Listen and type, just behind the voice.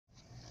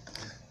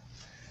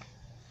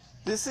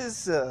This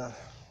is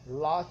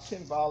La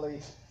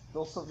Cimbali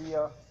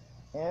Dolcevita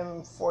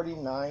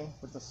M49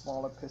 with the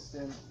smaller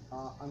piston.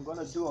 I'm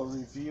going to do a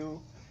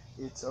review.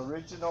 Its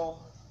original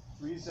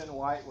reason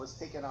why it was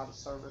taken out of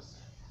service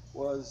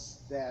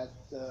was that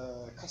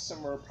the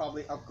customer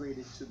probably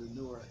upgraded to the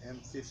newer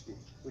M50,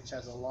 which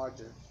has a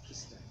larger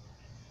piston.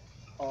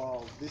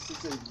 This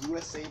is a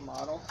USA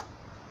model,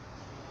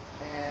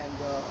 and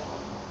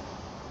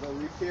the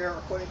repair,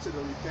 according to the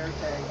repair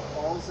tag,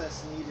 all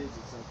that's needed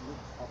is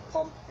a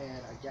pump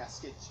and a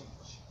gasket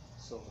change.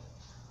 So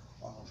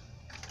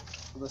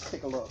let's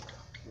take a look.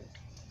 Okay.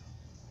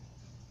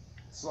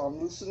 So I'm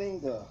loosening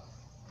the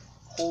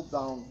hold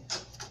down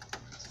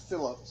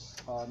Phillips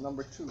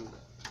number 2,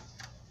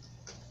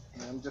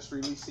 and I'm just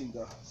releasing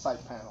the side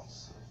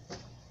panels.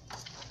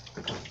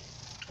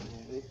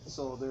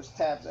 So there's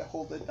tabs that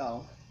hold it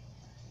down,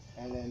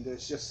 and then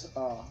there's just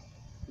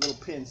little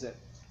pins that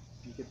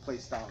you can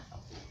place down.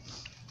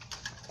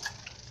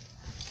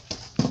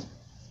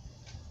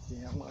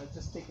 Okay, I'm going to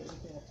just take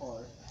everything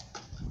apart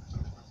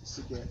just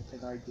to get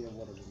an idea of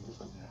what I'm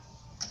looking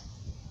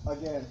at.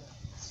 Again,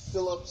 it's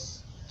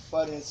Phillips,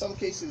 but in some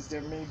cases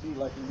there may be,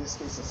 like in this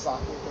case, a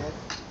socket head.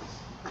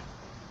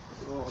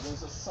 So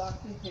there's a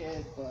socket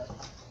head, but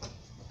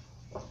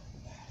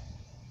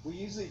we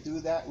usually do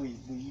that. We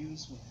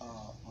use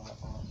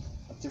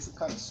a different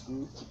kind of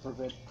screw to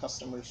prevent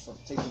customers from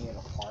taking it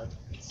apart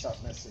and start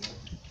messing it.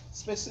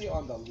 Especially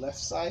on the left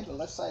side. The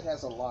left side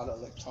has a lot of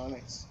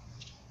electronics,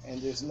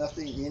 and there's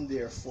nothing in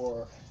there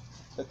for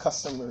the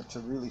customer to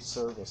really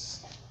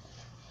service.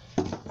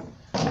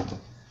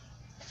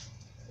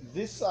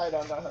 This side,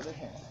 on the other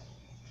hand,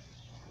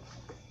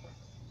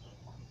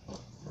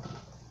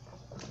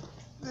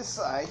 this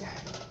side,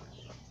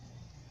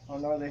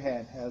 on the other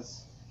hand,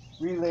 has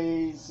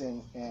relays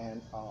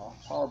and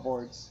power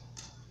boards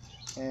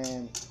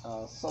and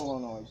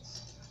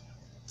solenoids,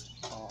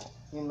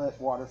 inlet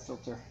water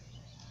filter,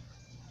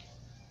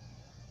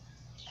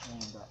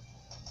 and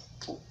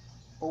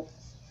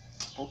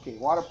okay,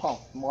 water pump.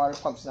 Water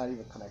pump's not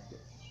even connected.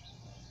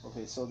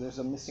 Okay, so there's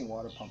a missing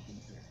water pump in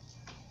here.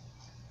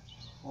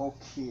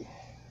 Okay,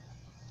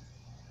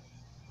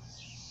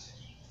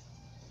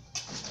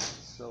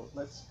 so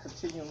let's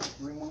continue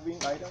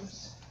removing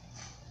items.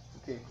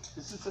 Okay,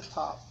 this is the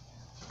top.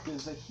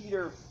 There's a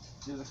heater,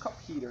 there's a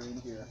cup heater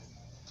in here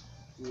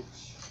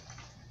which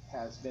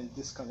has been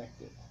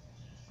disconnected.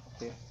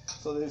 Okay,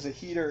 so there's a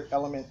heater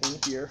element in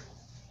here,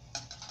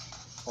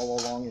 all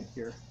along in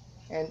here,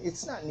 and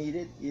it's not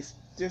needed. If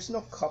there's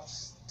no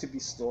cups to be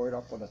stored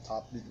up on the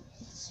top,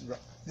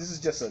 this is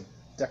just a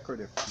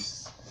decorative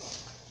piece.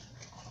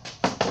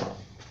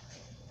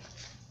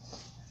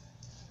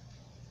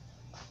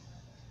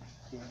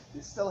 Okay,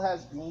 this still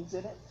has beams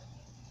in it,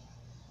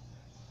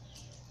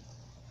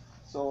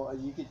 so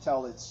you can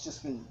tell it's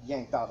just been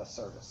yanked out of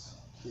service.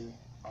 Okay,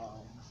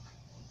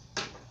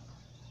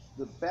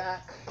 the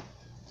back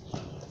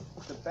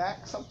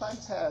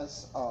sometimes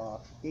has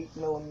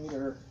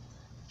 8mm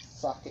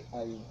socket,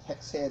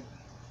 hex head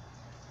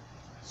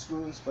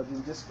screws, but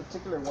in this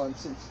particular one,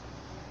 since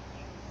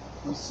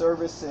we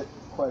service it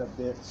quite a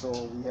bit, so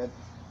we had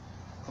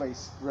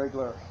placed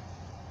regular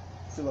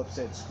Phillips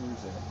head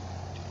screws in it.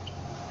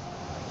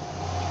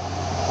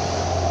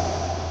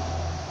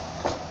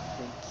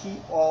 And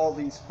keep all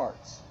these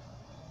parts.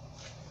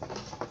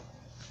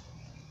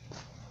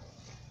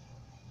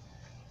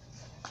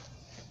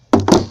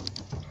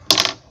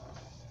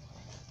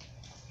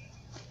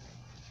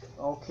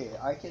 Okay,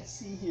 I can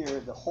see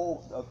here the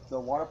whole the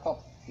water pump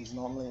is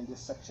normally in this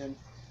section,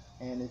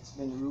 and it's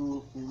been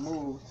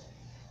removed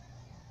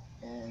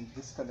and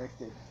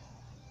disconnected.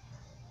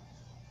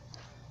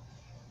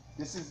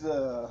 This is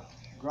the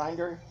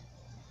grinder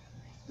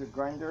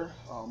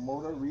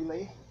motor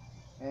relay,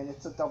 and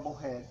it's a double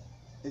head.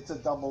 It's a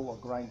double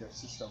grinder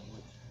system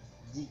with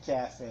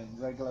decaf and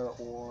regular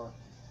or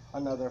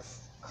another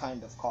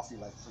kind of coffee,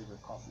 like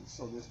flavored coffee.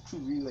 So there's 2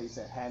 relays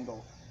that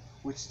handle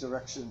which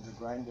direction the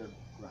grinder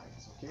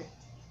grinds. Okay,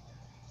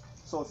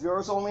 so if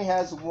yours only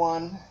has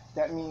one,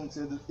 that means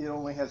it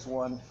only has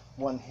one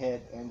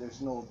head, and there's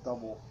no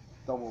double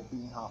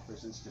bean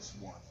hoppers. It's just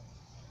one.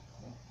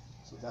 Okay?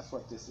 So that's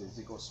what this is.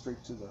 It goes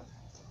straight to the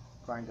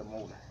grinder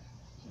motor.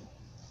 Okay?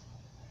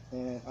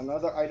 And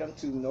another item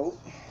to note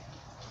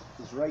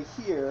is right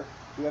here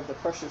we have the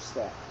pressure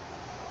stack.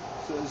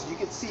 So as you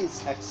can see,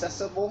 it's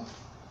accessible.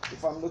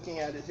 If I'm looking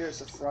at it, here's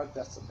the front,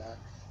 that's the back.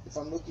 If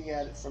I'm looking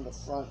at it from the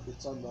front,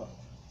 it's on the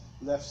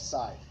left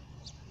side.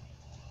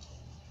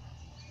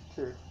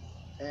 Here.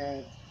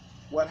 And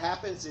what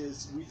happens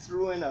is we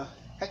threw in a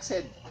hex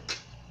head,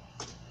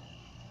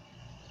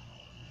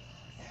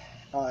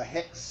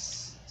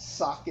 hex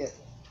socket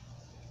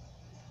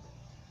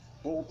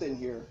bolt in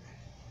here.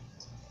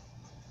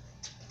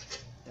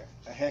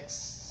 A hex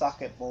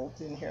socket bolt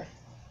in here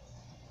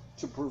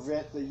to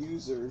prevent the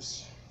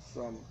users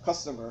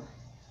customer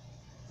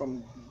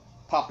from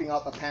popping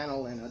out the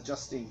panel and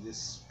adjusting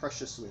this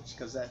pressure switch,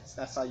 because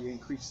that's how you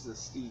increase the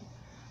steam.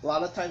 A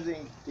lot of times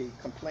they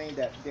complain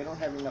that they don't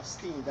have enough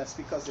steam. That's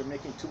because they're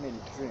making too many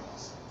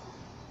drinks.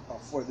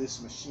 for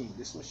this machine.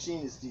 This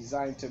machine is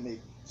designed to make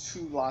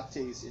 2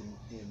 lattes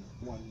in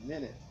 1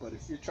 minute, but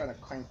if you're trying to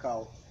crank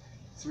out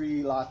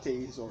 3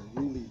 lattes or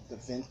really the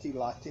venti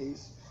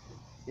lattes,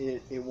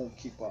 it won't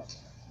keep up,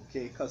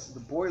 okay? Because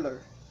the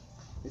boiler,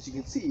 as you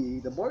can see,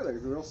 the boiler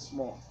is real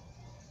small.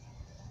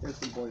 Here's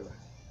the boiler.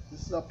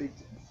 This is how big.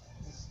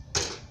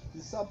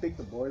 This is how big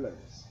the boiler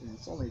is, and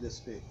it's only this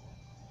big.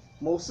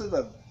 Most of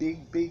the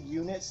big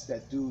units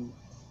that do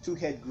 2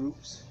 head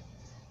groups,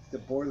 the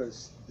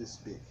boiler's this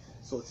big,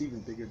 so it's even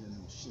bigger than the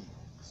machine.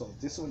 So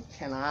this one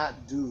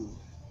cannot do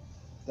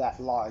that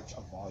large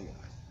a volume.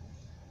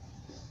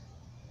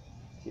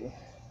 Okay.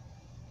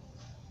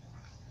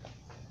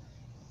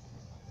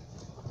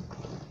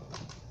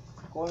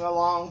 Going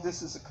along,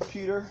 this is a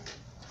computer.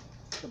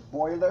 The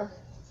boiler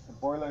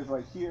is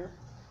right here.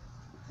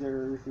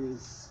 There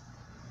is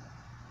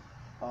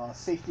a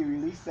safety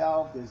relief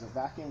valve. There's a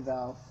vacuum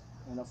valve,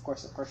 and of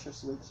course a pressure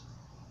switch.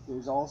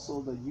 There's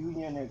also the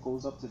union that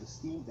goes up to the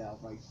steam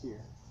valve right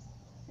here.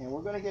 And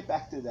we're going to get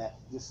back to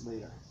this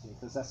later,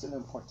 because that's an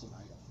important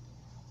item.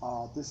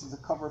 This is a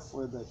cover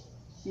for the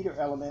heater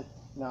element.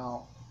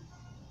 Now,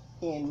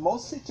 in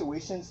most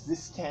situations,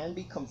 this can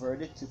be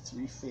converted to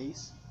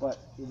 3-phase, but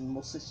in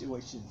most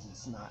situations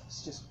it's not.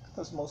 It's just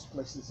because most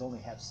places only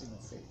have single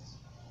phase.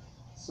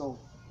 So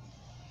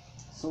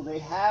they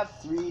have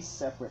 3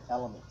 separate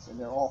elements, and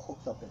they're all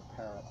hooked up in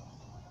parallel.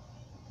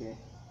 Okay.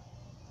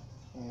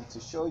 And to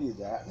show you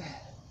that,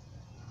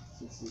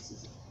 since this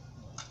is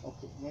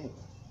okay, anyway.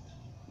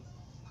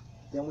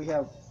 Then we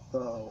have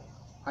the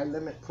high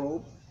limit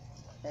probe,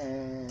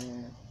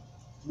 and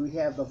we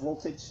have the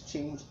voltage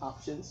change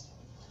options.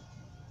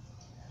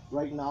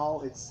 Right now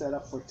it's set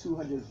up for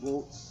 200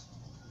 volts,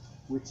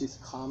 which is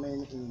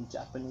common in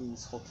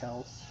Japanese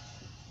hotels.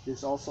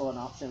 There's also an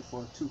option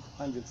for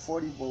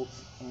 240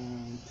 volts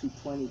and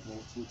 220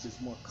 volts, which is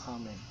more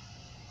common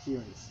here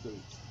in the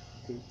States.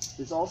 Okay.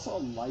 There's also a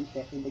light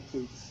that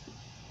indicates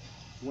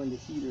when the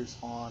heater's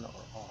on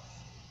or off.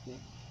 Okay.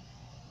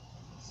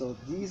 So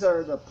these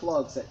are the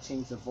plugs that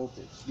change the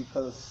voltage,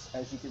 because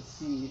as you can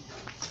see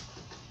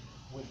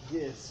with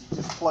this, you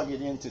just plug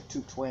it into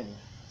 220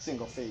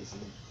 single phase,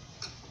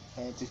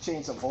 and to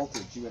change the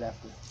voltage you would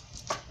have to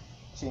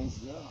change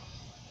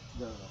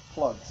the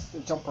plugs,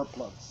 the jumper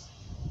plugs.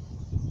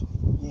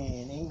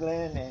 In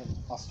England and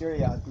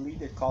Australia, I believe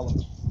they call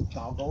them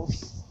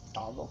doggles.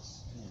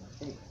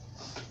 Anyway.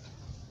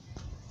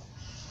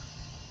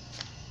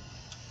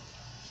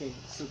 Okay,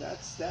 so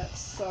that's that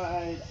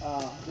side.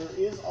 There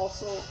is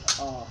also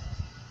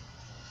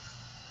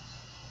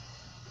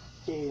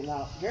okay,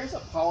 now here's a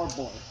power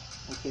board.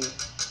 Okay,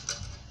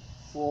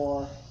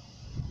 for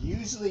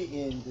usually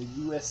in the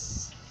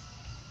U.S.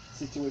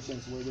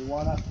 situations where they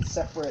want to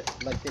separate,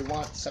 like they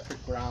want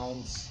separate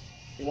grounds.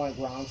 They want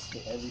grounds to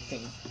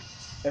everything.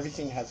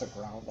 Everything has a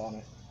ground on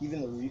it.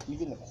 Even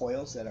the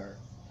coils that are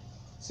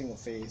single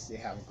phase, they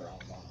have a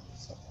ground on it and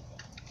stuff like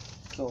that.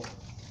 So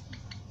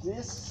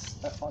this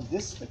on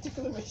this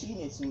particular machine,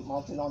 it's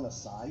mounted on the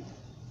side.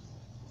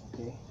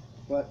 Okay,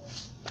 but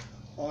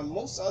on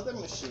most other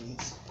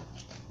machines,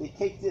 they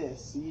take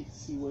this.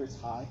 See where it's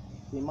high?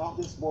 They mount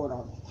this board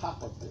on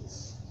top of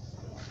this,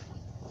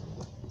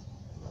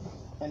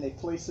 and they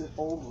place it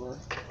over.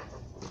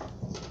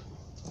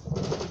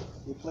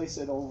 They place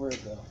it over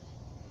the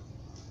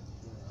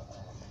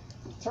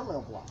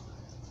terminal block.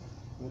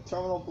 And the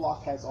terminal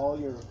block has all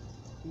your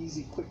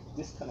easy, quick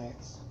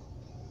disconnects.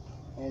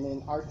 And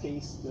in our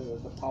case, the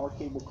power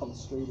cable comes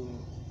straight in.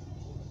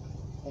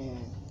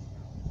 And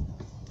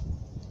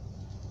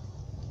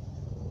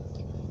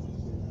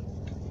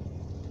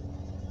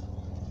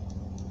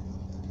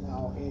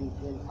now in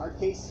our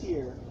case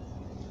here,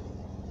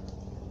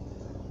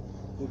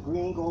 the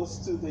green goes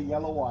to the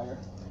yellow wire,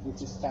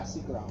 which is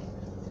chassis ground.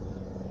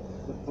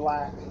 The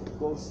black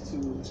goes to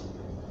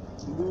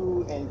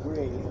blue and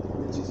gray,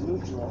 which is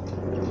neutral.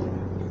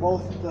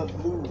 Both the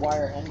blue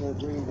wire and the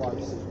gray wire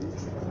is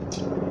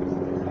neutral.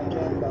 And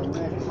then the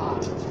red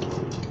hot,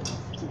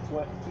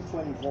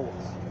 220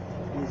 volts,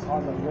 is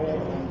on the red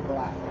and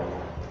black.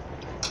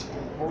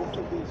 And both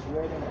of these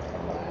red and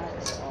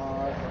blacks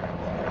are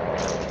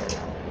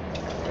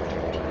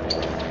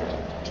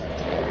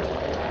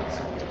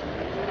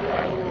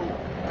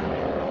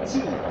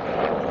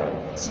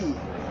T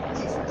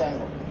for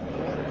tango.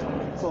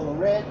 So the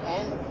red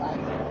and the black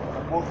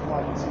are both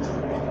marked T.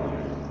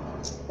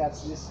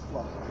 That's this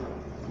plug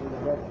here, the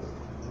red one.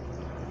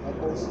 That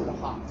goes to the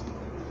hot.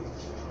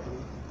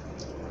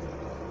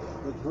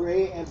 The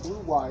gray and blue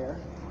wire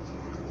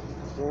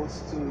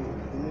goes to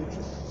the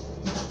neutral.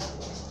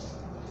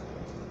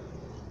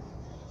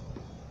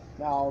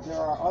 Now there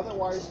are other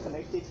wires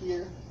connected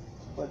here,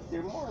 but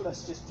they're more or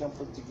less just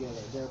jumpered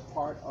together. They're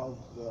part of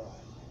the,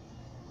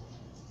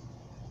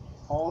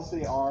 all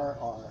they are,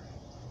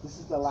 this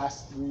is the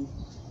last 3.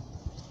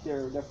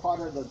 They're part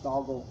of the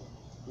doggle,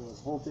 the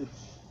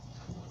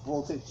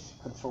voltage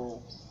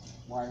control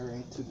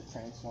wiring to the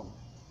transformer.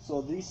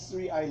 So these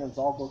 3 items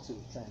all go to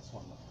the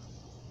transformer.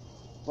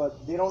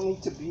 But they don't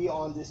need to be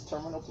on this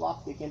terminal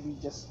block. They can be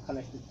just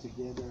connected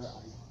together.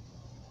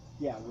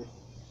 yeah,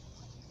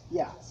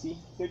 yeah, see,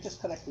 they're just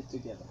connected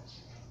together.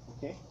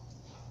 Okay,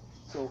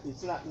 so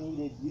it's not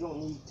needed. You don't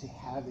need to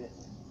have it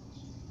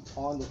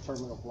on the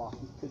terminal block.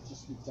 It could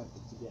just be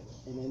junted together.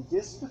 And in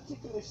this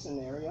particular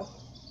scenario,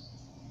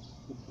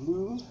 the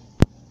blue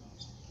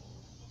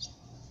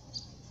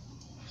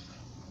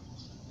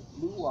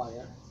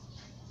wire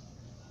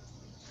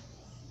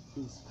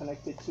is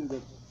connected to the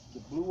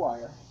blue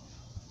wire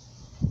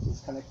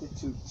is connected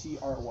to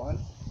TR1.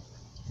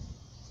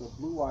 So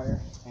blue wire,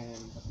 and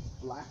the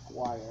black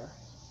wire,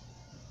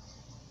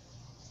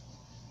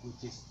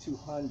 which is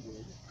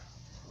 200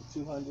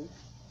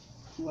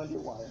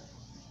 wire,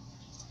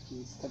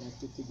 is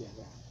connected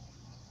together.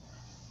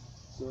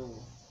 So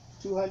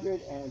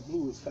 200 and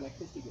blue is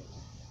connected together.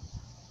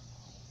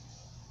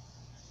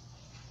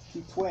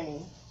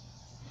 220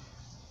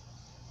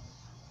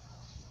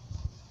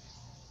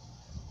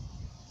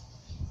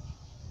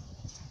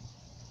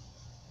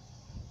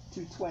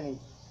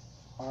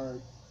 are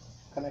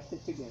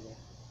connected together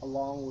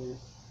along with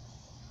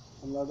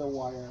another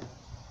wire.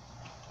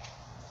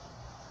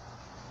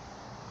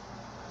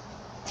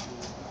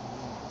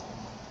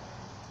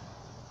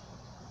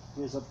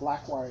 There's a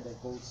black wire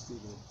that goes to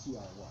the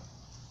TR1.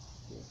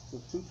 Okay.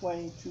 So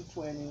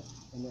 220,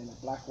 and then a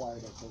black wire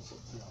that goes to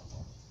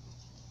TR1.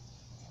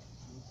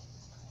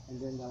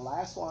 And then the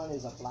last one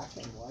is a black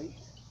and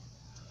white,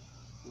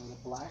 where the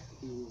black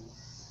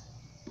is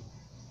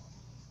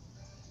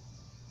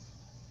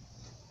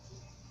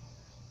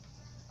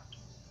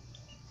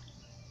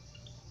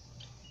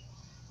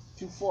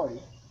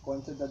 240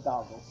 going to the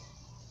doggles,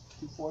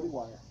 240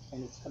 wire,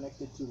 and it's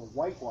connected to the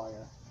white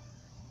wire,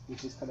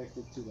 which is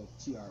connected to the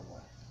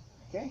TR1.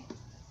 Okay?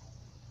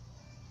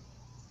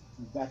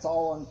 That's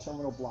all on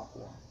terminal block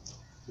 1.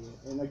 Okay?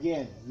 And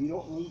again, you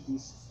don't need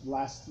these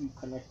last 3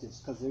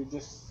 connectors because they're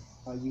just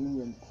a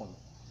union point.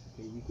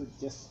 Okay? You could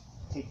just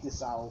take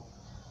this out.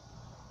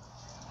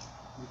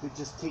 You could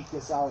just take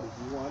this out if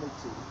you wanted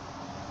to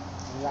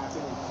and wrap it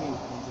in tape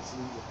and just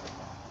leave it like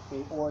that.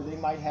 Okay? Or they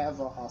might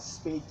have a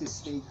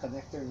spade-to-spade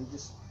connector and you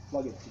just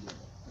plug it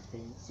together.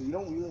 Okay? So you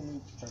don't really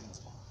need to terminal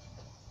block.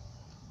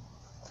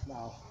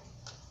 Now,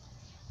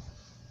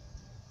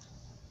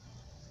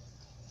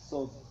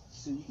 so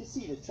you can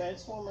see the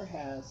transformer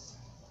has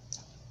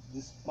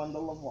this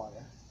bundle of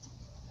wire,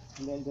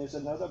 and then there's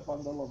another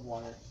bundle of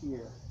wire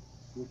here,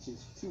 which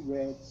is 2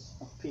 reds,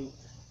 a pink,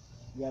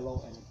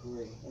 yellow, and a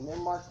gray, and they're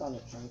marked on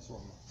the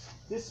transformer.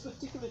 This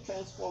particular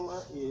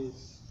transformer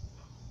is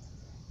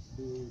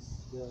the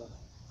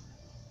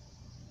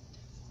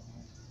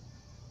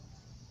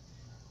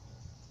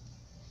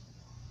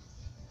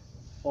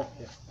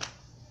okay.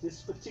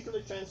 This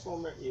particular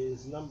transformer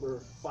is number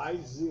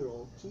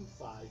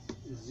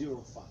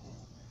 502505.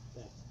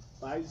 That's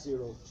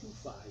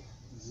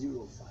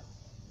 502505.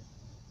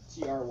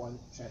 TR1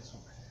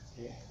 transformer.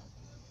 Okay.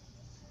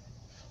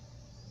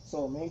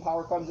 So main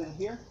power comes in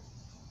here.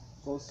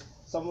 Goes,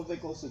 some of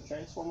it goes to the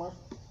transformer,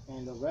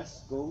 and the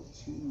rest go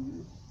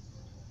to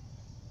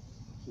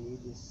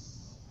this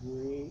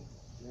gray,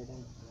 red,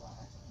 and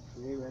black.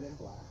 Gray, red, and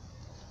black.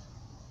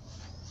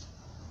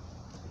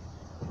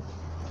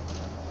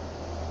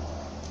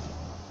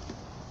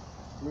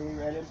 Gray,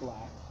 red, and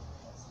black.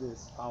 That's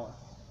this power.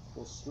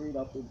 Goes straight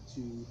up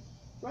into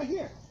right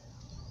here.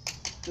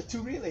 The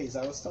 2 relays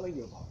I was telling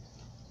you about.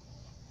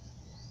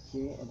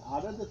 Okay, and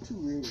out of the 2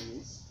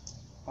 relays,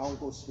 power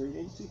goes straight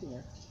into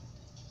here.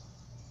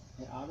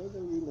 And out of the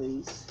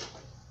relays,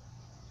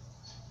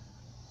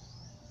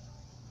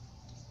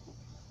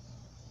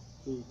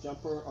 the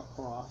jumper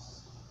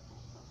across.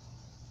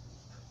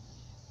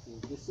 Okay,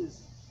 this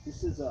is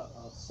a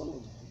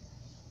solenoid.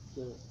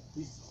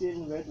 These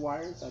thin red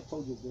wires, I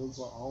told you those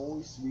are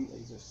always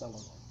relays or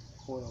solenoid,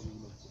 coil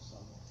relays or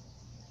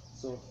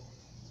solenoid.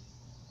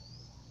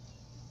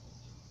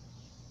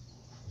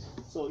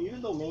 So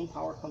even though main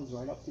power comes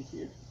right up to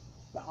here,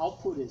 the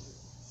output is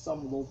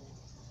some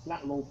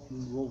not low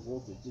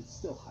voltage, it's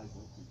still high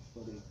voltage,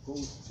 but it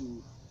goes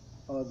to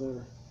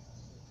other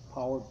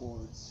power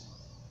boards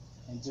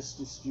and just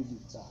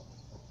distributes out.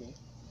 Okay.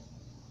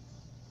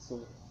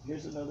 So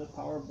here's another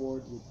power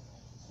board with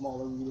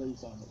smaller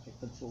relays on it that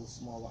controls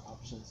smaller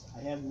options. I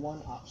have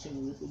one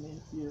option written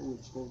in here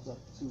which goes up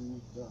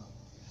to the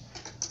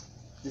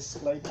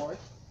display board.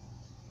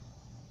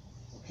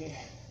 Okay,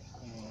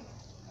 and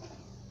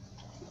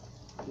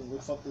you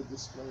lift up the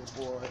display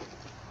board.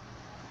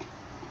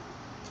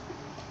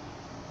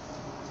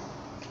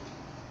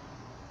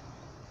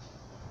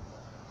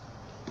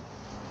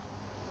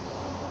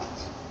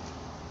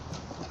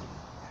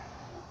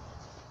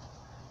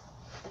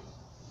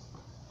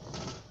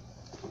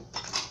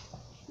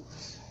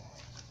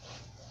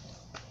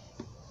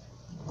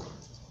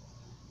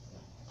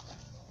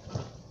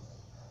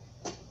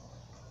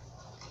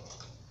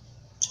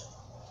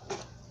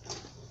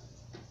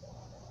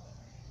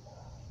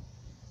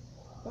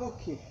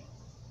 Okay.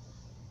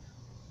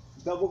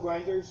 Double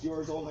grinders,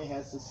 yours only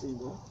has the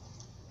single,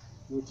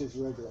 which is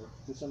regular.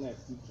 This one has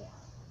decaf.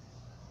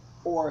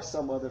 Or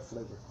some other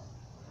flavor.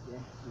 Okay.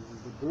 This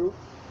is the group.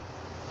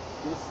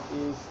 This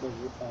is the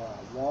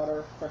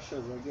water pressure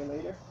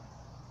regulator.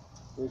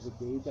 There's a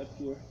gauge up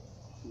here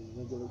to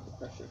regulate the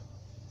pressure.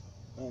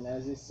 And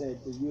as I said,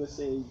 the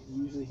USA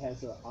usually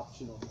has an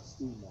optional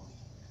steam one.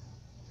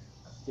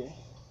 Okay.